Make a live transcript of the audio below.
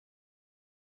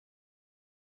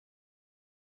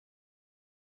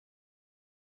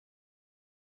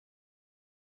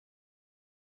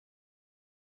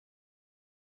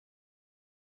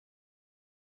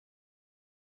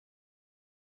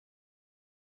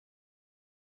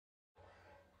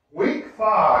Week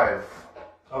 5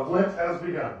 of Lent has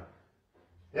begun.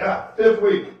 Yeah, 5th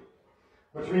week,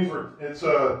 which means it's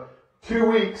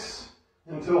 2 weeks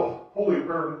until Holy,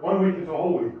 or 1 week until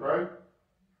Holy Week, right?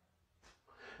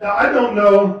 Now, I don't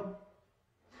know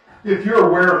if you're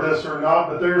aware of this or not,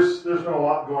 but there's been a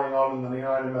lot going on in the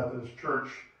United Methodist Church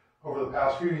over the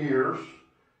past few years,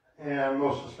 and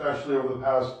most especially over the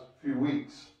past few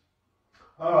weeks.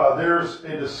 There's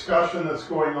a discussion that's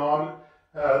going on,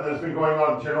 that's been going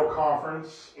on at General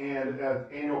Conference and at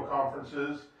annual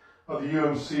conferences of the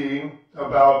UMC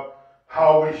about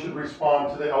how we should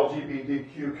respond to the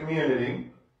LGBTQ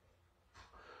community.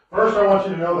 First, I want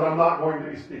you to know that I'm not going to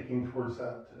be speaking towards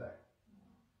that today.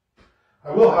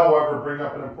 I will, however, bring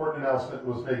up an important announcement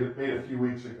that was made a few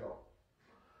weeks ago.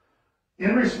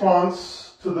 In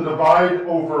response to the divide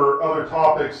over other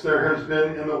topics, there has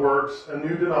been in the works a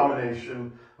new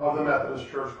denomination of the Methodist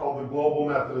Church called the Global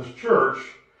Methodist Church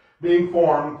being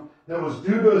formed that was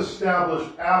due to establish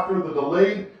after the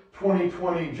delayed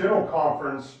 2020 General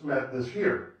Conference met this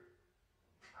year.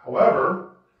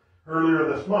 However, earlier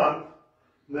this month,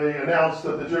 they announced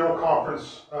that the General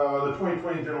Conference, the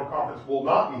 2020 General Conference will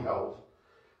not be held,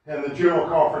 and the General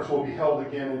Conference will be held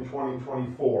again in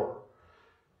 2024.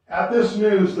 At this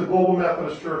news, the Global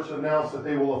Methodist Church announced that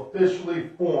they will officially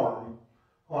form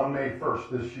on May 1st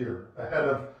this year, ahead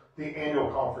of the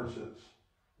annual conferences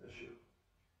this year.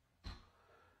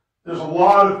 There's a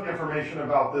lot of information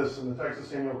about this in the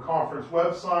Texas Annual Conference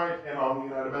website and on the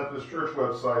United Methodist Church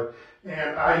website,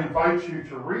 and I invite you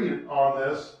to read on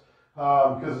this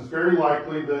because it's very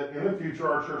likely that in the future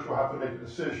our church will have to make a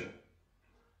decision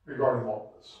regarding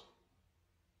all of this.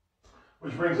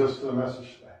 Which brings us to the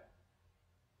message today.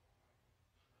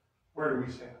 Where do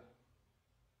we stand?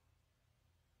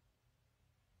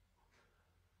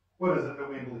 What is it that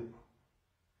we believe?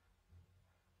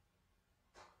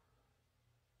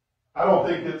 I don't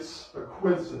think it's a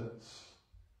coincidence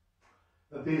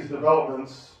that these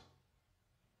developments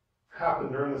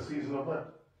happen during the season of Lent.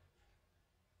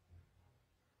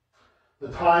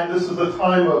 This is a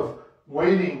time of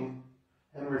waiting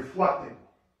and reflecting.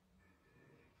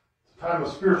 It's a time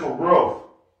of spiritual growth.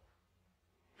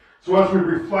 So as we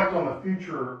reflect on the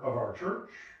future of our church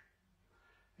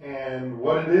and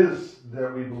what it is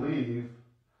that we believe,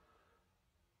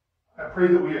 I pray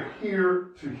that we are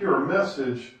here to hear a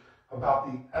message about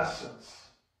the essence,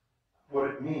 what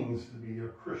it means to be a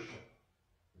Christian.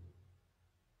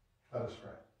 Let us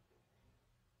pray.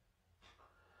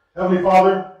 Heavenly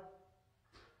Father,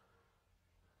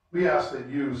 we ask that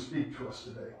you speak to us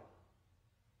today.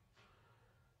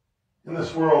 In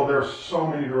this world, there are so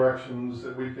many directions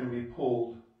that we can be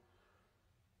pulled.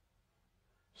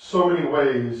 So many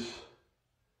ways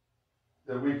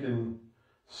that we can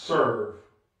serve.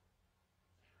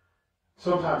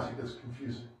 Sometimes it gets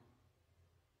confusing.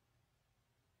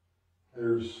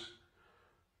 There's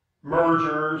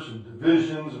mergers and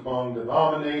divisions among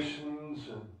denominations,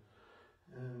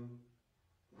 and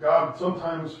God,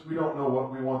 sometimes we don't know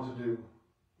what we want to do.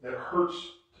 It hurts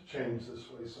to change this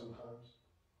way sometimes.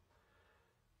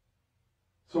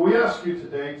 So we ask you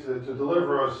today to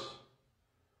deliver us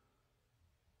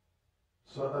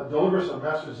a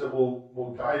message that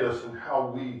will guide us in how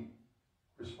we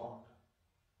respond.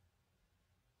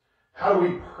 How do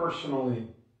we personally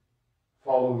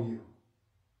follow you?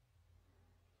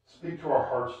 Speak to our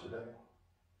hearts today.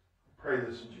 I pray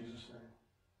this in Jesus' name.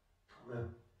 Amen.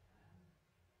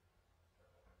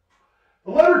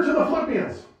 The letter to the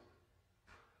Philippians.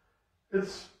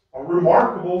 It's a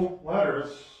remarkable letter.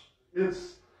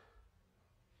 It's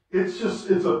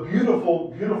a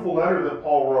beautiful, beautiful letter that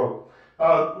Paul wrote.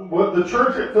 The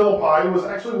church at Philippi was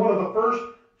actually one of the first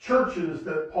churches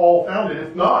that Paul founded,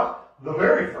 if not the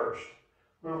very first.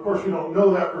 But of course, we don't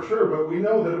know that for sure, but we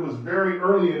know that it was very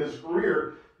early in his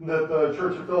career that the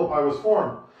church at Philippi was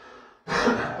formed.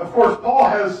 Of course, Paul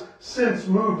has since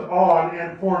moved on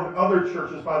and formed other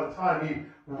churches by the time he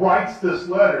writes this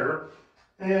letter.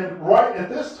 And right at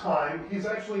this time, he's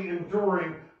actually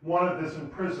enduring one of his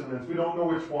imprisonments. We don't know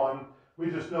which one. We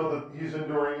just know that he's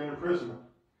enduring an imprisonment.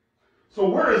 So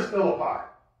where is Philippi?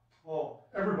 Well,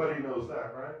 everybody knows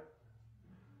that, right?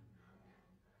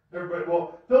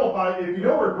 Philippi, if you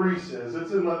know where Greece is,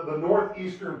 it's in the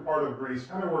northeastern part of Greece,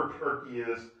 kind of where Turkey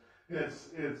is.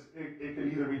 It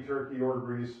could either be Turkey or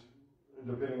Greece,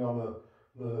 depending on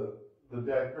the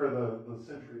deck or the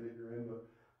century that you're in.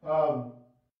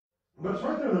 But it's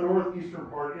right there in the northeastern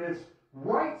part, and it's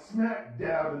right smack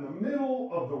dab in the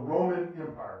middle of the Roman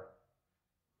Empire.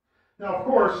 Now, of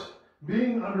course,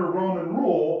 being under Roman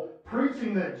rule,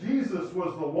 preaching that Jesus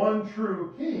was the one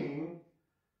true king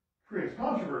creates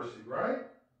controversy, right?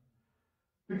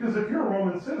 Because if you're a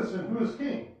Roman citizen, who is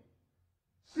king?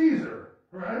 Caesar,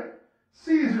 right?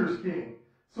 Caesar's king.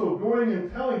 So going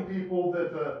and telling people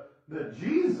that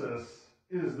Jesus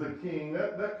is the king,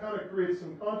 that kind of creates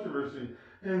some controversy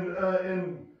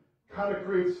and kind of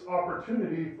creates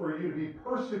opportunity for you to be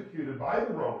persecuted by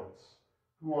the Romans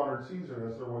who honored Caesar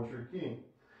as their one true king.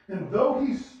 And though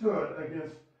he stood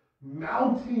against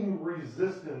mounting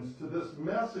resistance to this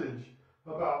message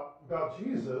about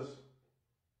Jesus,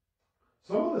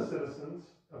 some of the citizens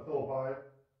of Philippi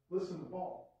listened to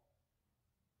Paul.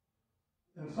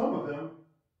 And some of them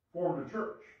formed a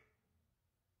church.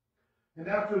 And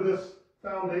after this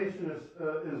foundation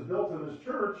is built in this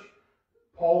church,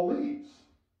 Paul leaves.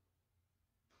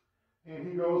 And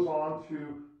he goes on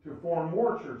to form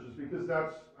more churches because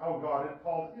that's how God had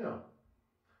called him.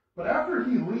 But after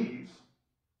he leaves,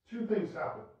 two things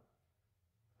happen.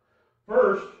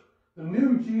 First, the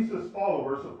new Jesus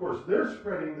followers, of course, they're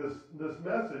spreading this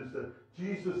message that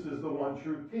Jesus is the one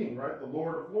true king, right? The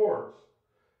Lord of Lords.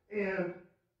 And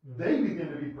they begin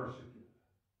to be persecuted.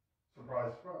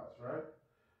 Surprise, surprise, right?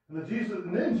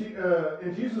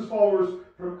 And Jesus followers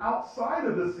from outside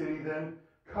of the city then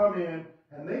come in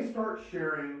and they start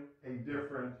sharing a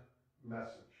different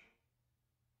message.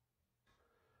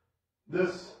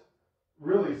 This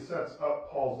really sets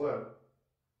up Paul's letter.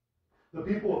 The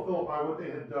people of Philippi, what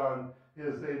they had done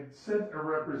is they sent a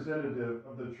representative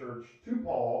of the church to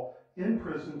Paul in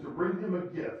prison to bring him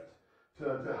a gift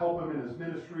to help him in his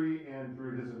ministry and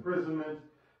through his imprisonment.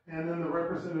 And then the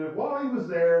representative, while he was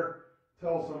there,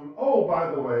 tells him, oh,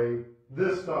 by the way,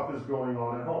 this stuff is going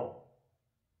on at home.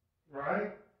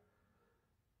 Right?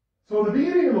 So in the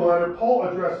beginning of the letter, Paul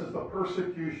addresses the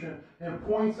persecution and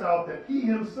points out that he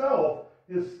himself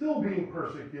is still being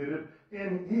persecuted,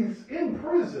 and he's in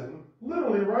prison,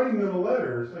 literally writing them a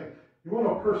letter saying, you want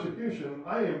a persecution?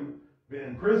 I am been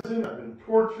in prison, I've been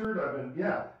tortured,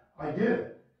 I get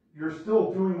it. You're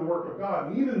still doing the work of God.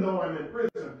 And even though I'm in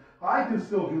prison, I can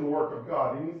still do the work of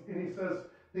God. And he says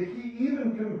that he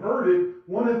even converted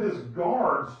one of his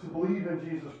guards to believe in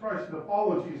Jesus Christ, to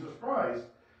follow Jesus Christ.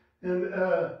 And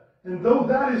though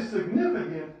that is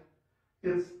significant,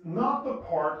 it's not the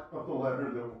part of the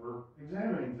letter that we're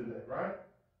examining today, right?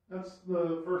 That's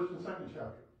the first and second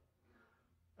chapter.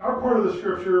 Our part of the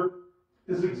scripture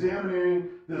is examining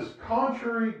this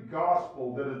contrary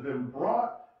gospel that has been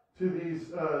brought to these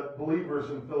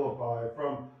believers in Philippi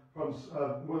from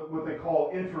what they call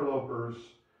interlopers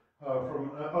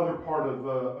from other part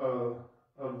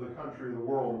of the country, the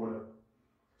world, or whatever.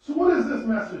 So what is this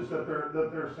message that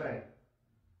they're saying?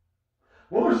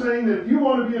 Well, they're saying that if you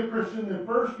want to be a Christian, then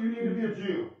first you need to be a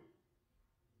Jew.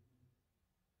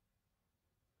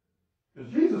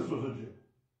 Because Jesus was a Jew.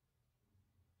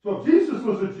 So if Jesus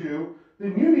was a Jew,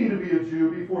 then you need to be a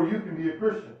Jew before you can be a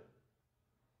Christian.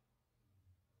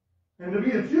 And to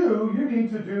be a Jew, you need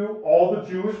to do all the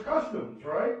Jewish customs,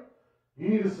 right? You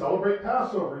need to celebrate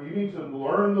Passover. You need to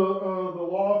learn the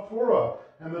law of Torah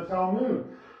and the Talmud.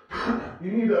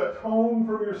 You need to atone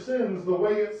for your sins the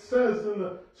way it says in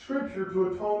the Scripture to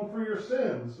atone for your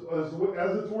sins as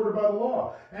it's ordered by the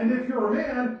law. And if you're a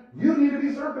man, you need to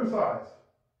be circumcised.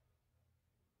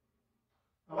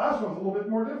 The last one's a little bit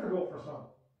more difficult for some.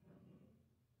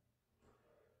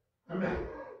 I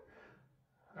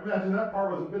imagine that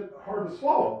part was a bit hard to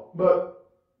swallow. But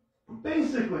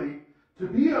basically, to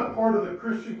be a part of the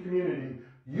Christian community,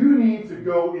 you need to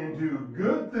go and do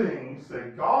good things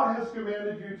that God has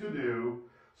commanded you to do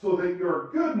so that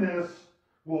your goodness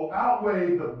will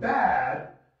outweigh the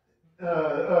bad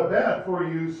for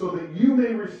you so that you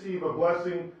may receive a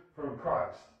blessing from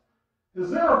Christ. Is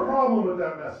there a problem with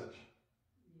that message?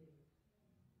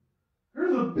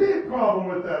 There's a big problem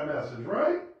with that message,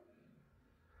 right?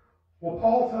 Well,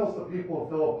 Paul tells the people of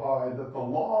Philippi that the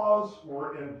laws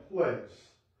were in place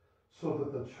so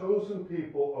that the chosen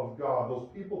people of God, those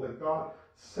people that God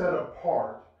set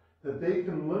apart, that they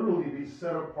can literally be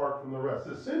set apart from the rest.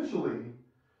 Essentially,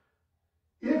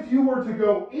 if you were to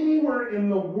go anywhere in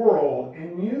the world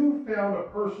and you found a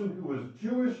person who was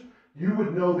Jewish, you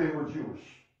would know they were Jewish.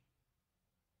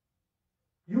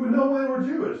 You would know they were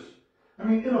Jewish. I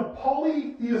mean, in a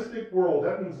polytheistic world,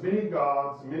 that means many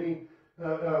gods,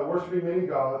 worshiping many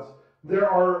gods. There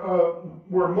are,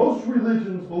 where most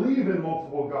religions believe in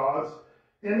multiple gods,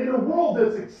 and in a world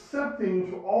that's accepting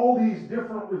to all these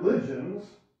different religions,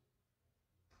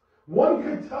 one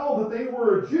could tell that they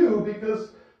were a Jew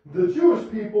because the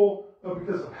Jewish people,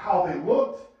 because of how they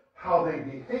looked, how they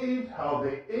behaved, how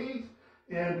they ate,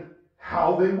 and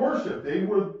how they worshiped. They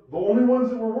were the only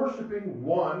ones that were worshiping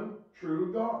one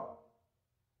true God.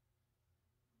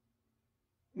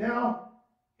 Now,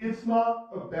 it's not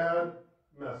a bad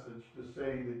message to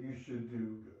say that you should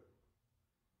do good.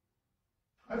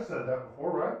 I've said that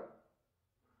before, right?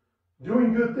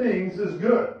 Doing good things is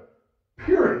good.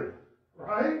 Period.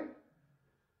 Right?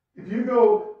 If you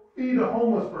go feed a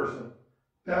homeless person,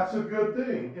 that's a good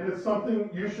thing, and it's something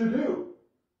you should do.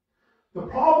 The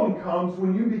problem comes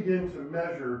when you begin to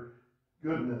measure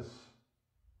goodness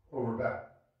over bad.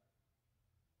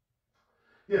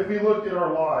 If we look at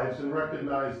our lives and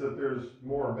recognize that there's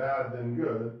more bad than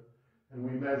good, and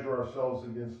we measure ourselves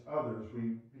against others,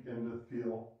 we begin to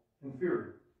feel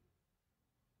inferior.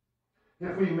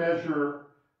 If we measure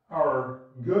our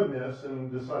goodness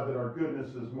and decide that our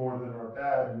goodness is more than our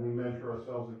bad, and we measure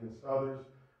ourselves against others,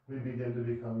 we begin to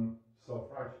become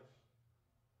self-righteous.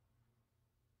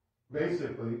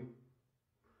 Basically,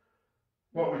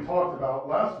 what we talked about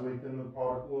last week in the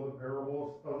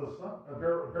parable of the son,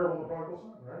 parable of the prodigal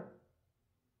son, right?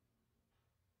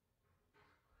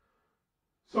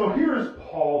 So here's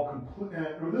Paul,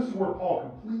 this is where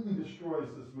Paul completely destroys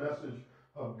this message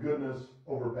of goodness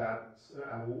over badness. And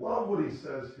I love what he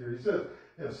says here. He says,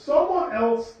 if someone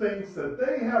else thinks that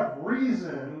they have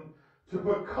reason to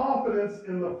put confidence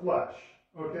in the flesh,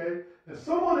 okay? If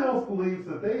someone else believes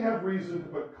that they have reason to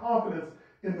put confidence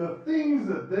in the things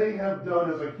that they have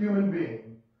done as a human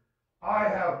being, I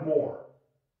have more.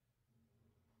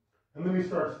 And then he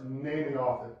starts naming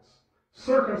off things.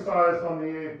 Circumcised on the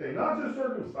 8th day. Not just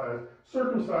circumcised.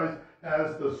 Circumcised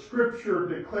as the Scripture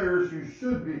declares you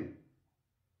should be.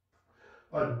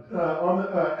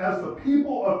 As the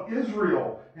people of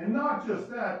Israel. And not just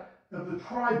that, of the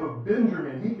tribe of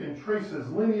Benjamin. He can trace his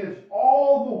lineage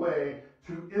all the way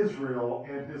to Israel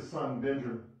and his son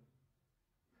Benjamin.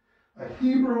 A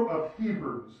Hebrew of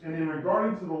Hebrews, and in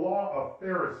regarding to the law, a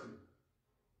Pharisee.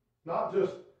 Not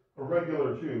just a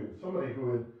regular Jew, somebody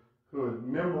who had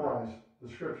memorized the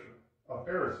Scripture, a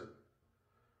Pharisee.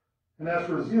 And as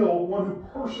for zeal, one who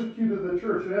persecuted the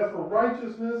church. And as for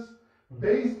righteousness,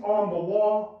 based on the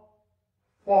law,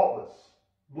 faultless,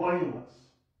 blameless.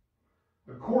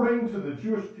 According to the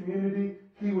Jewish community,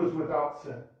 he was without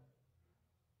sin.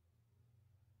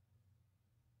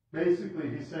 Basically,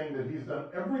 he's saying that he's done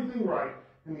everything right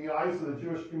in the eyes of the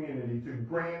Jewish community to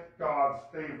grant God's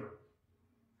favor.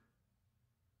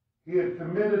 He had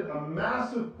committed a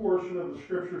massive portion of the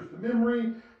Scriptures to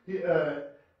memory. He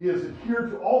has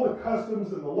adhered to all the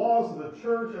customs and the laws of the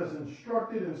church as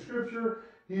instructed in Scripture.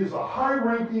 He is a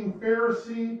high-ranking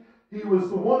Pharisee. He was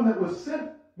the one that was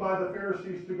sent by the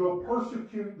Pharisees to go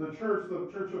persecute the church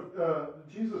of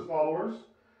Jesus followers.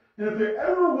 And if there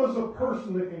ever was a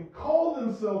person that can call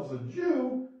themselves a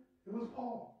Jew, it was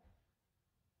Paul.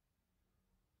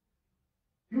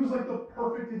 He was like the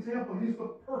perfect example. He's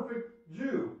the perfect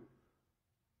Jew.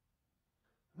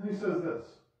 And then he says this,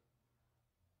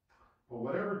 but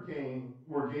whatever gain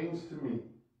were gains to me,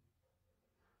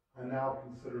 I now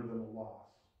consider them a loss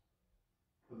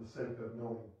for the sake of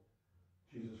knowing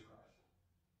Jesus Christ.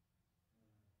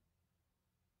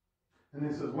 And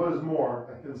he says, what is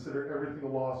more, I consider everything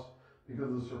a loss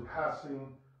because of the surpassing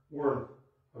worth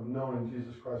of knowing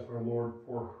Jesus Christ my Lord,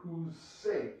 for whose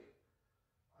sake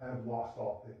I have lost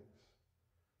all things.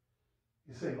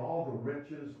 He's saying all the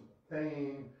riches, the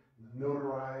fame, the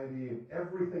notoriety, and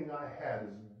everything I had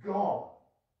is gone.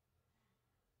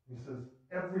 He says,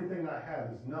 everything I had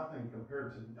is nothing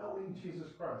compared to knowing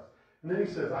Jesus Christ. And then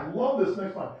he says, I love this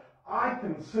next line, I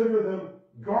consider them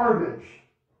garbage,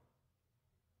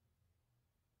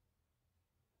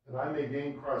 that I may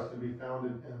gain Christ and be found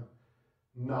in him,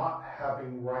 not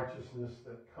having righteousness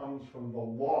that comes from the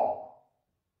law,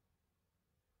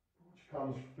 which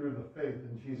comes through the faith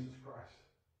in Jesus Christ.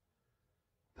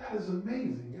 That is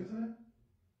amazing, isn't it?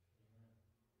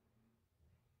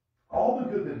 All the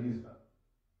good that he's done,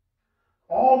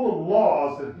 all the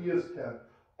laws that he has kept,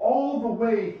 all the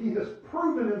way he has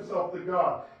proven himself to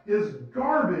God is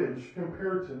garbage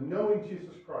compared to knowing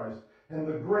Jesus Christ and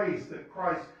the grace that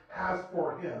Christ has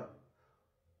for him.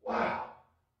 Wow.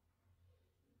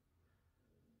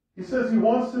 He says he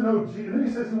wants to know Jesus, and then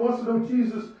he says he wants to know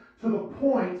Jesus to the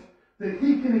point that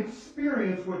he can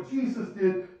experience what Jesus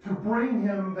did to bring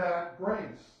him that grace.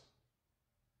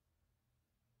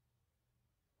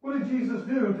 What did Jesus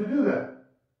do to do that?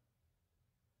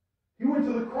 He went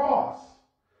to the cross.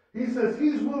 He says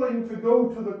he's willing to go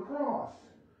to the cross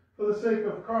for the sake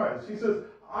of Christ. He says,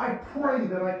 I pray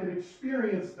that I can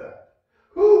experience that.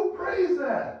 Who prays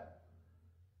that?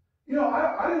 You know,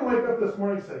 I didn't wake up this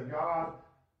morning and say, God,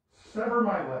 sever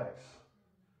my legs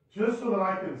just so that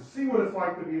I can see what it's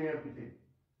like to be an amputee.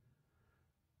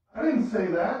 I didn't say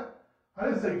that. I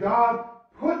didn't say, God,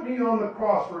 put me on the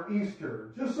cross for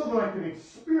Easter just so that I can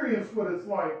experience what it's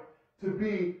like to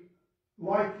be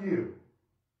like you.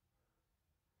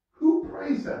 Who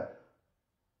prays that?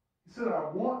 He said, I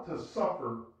want to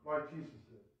suffer like Jesus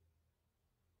did.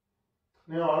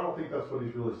 Now, I don't think that's what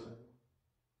he's really saying.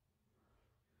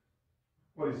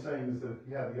 What he's saying is that if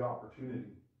he had the opportunity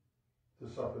to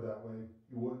suffer that way,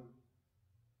 he would.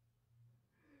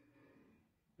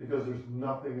 Because there's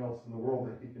nothing else in the world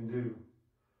that he can do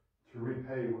to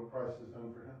repay what Christ has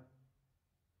done for him.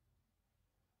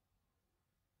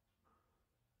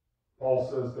 Paul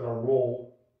says that our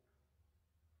role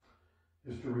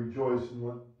is to rejoice in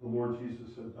what the Lord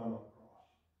Jesus has done on the cross.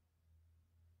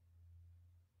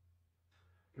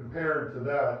 Compared to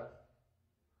that,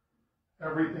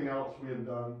 everything else we have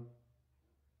done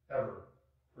ever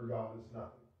for God is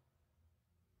nothing.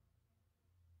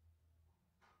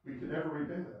 We can never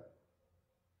repay that.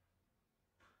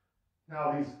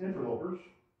 Now, these interlopers,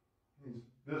 these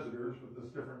visitors with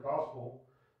this different gospel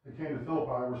that came to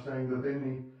Philippi were saying that they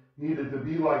needed to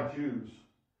be like Jews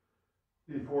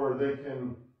before they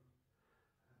can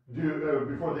be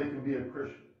a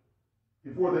Christian.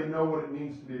 Before they know what it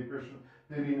means to be a Christian,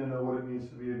 they need to know what it means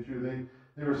to be a Jew.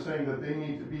 They were saying that they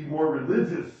need to be more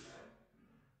religious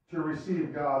to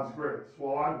receive God's grace.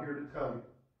 Well, I'm here to tell you,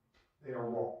 they are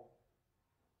wrong.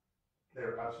 They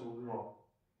are absolutely wrong.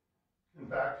 In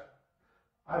fact,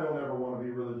 I don't ever want to be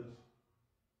religious.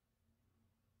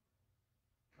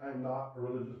 I am not a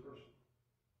religious person.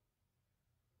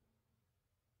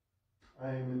 I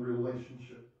am in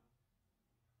relationship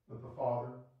with the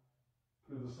Father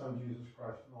through the Son, Jesus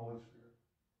Christ, and the Holy Spirit.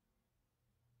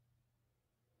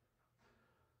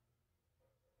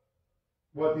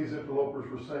 What these interlopers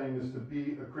were saying is to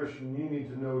be a Christian, you need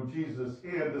to know Jesus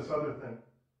and this other thing.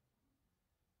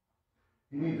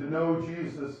 You need to know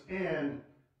Jesus and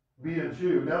be a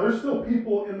Jew. Now, there's still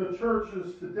people in the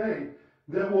churches today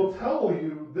that will tell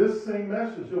you this same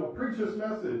message. They will preach this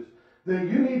message that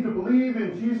you need to believe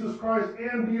in Jesus Christ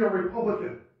and be a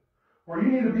Republican. Or you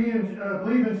need to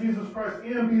believe in Jesus Christ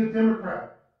and be a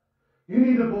Democrat. You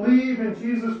need to believe in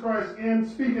Jesus Christ and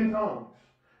speak in tongues.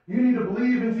 You need to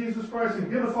believe in Jesus Christ and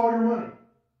give us all your money.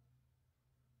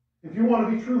 If you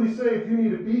want to be truly saved, you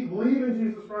need to believe in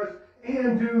Jesus Christ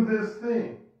and do this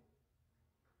thing.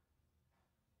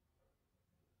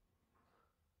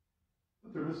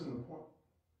 But they're missing the point.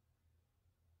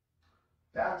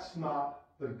 That's not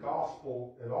the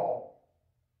gospel at all.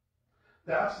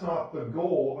 That's not the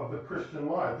goal of the Christian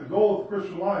life. The goal of the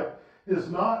Christian life is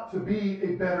not to be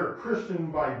a better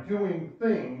Christian by doing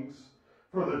things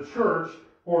for the church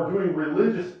or doing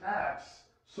religious acts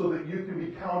so that you can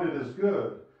be counted as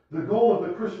good. The goal of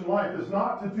the Christian life is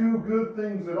not to do good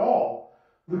things at all.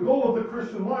 The goal of the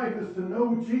Christian life is to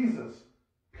know Jesus.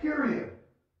 Period.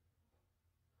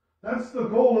 That's the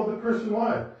goal of the Christian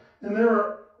life. And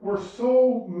there were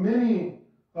so many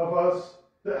of us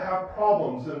that have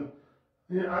problems. And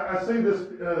you know, I say this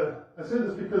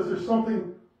because there's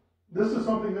something. This is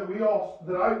something that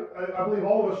I believe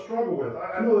all of us struggle with.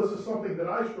 I know this is something that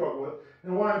I struggle with,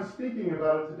 and why I'm speaking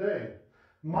about it today.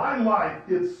 My life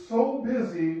gets so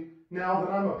busy now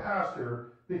that I'm a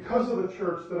pastor because of the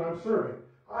church that I'm serving.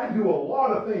 I do a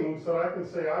lot of things that I can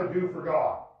say I do for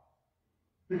God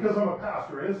because I'm a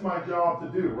pastor, and it's my job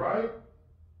to do, right?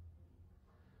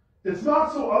 It's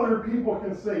not so other people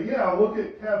can say, yeah, look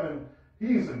at Kevin,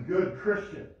 he's a good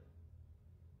Christian.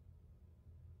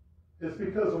 It's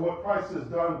because of what Christ has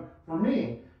done for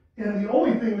me. And the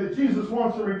only thing that Jesus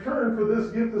wants in return for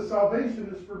this gift of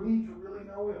salvation is for me to really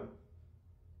know him.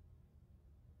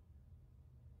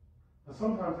 And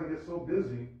sometimes I get so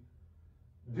busy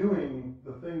doing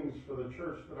the things for the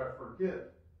church that I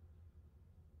forget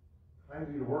I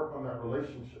need to work on that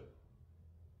relationship.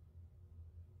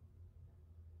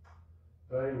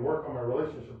 That I need to work on my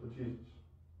relationship with Jesus.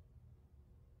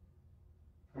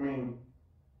 I mean,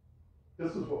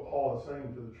 this is what Paul is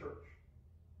saying to the church.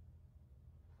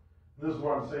 And this is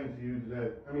what I'm saying to you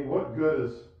today. I mean, what good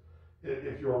is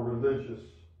if you're religious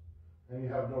and you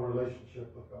have no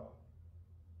relationship with God?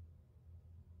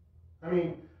 I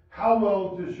mean, how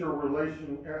well does your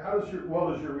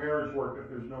marriage work if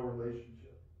there's no relationship?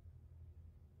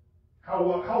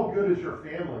 How good is your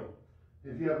family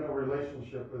if you have no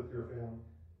relationship with your family?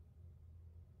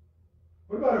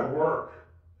 What about at work?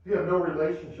 If you have no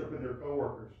relationship with your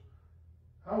coworkers,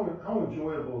 how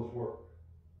enjoyable is work?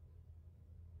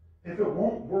 If it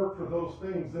won't work for those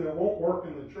things, then it won't work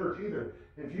in the church either.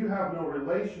 If you have no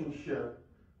relationship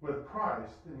with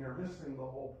Christ, then you're missing the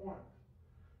whole point.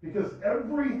 Because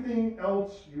everything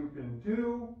else you can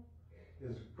do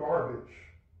is garbage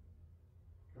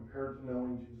compared to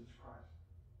knowing Jesus Christ.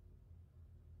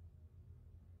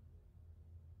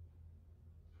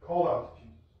 Call out to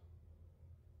Jesus.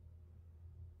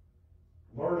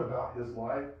 about his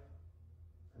life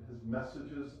and his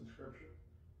messages in Scripture.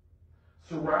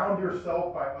 Surround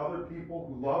yourself by other people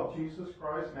who love Jesus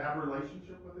Christ and have a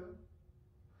relationship with him.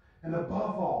 And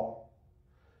above all,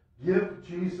 give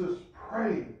Jesus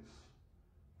praise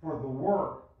for the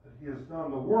work that he has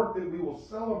done, the work that we will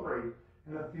celebrate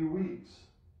in a few weeks.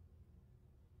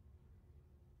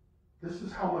 This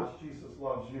is how much Jesus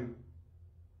loves you.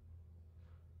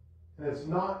 And it's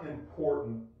not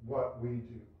important what we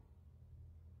do.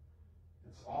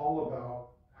 It's all about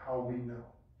how we know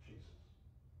Jesus.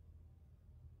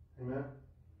 Amen?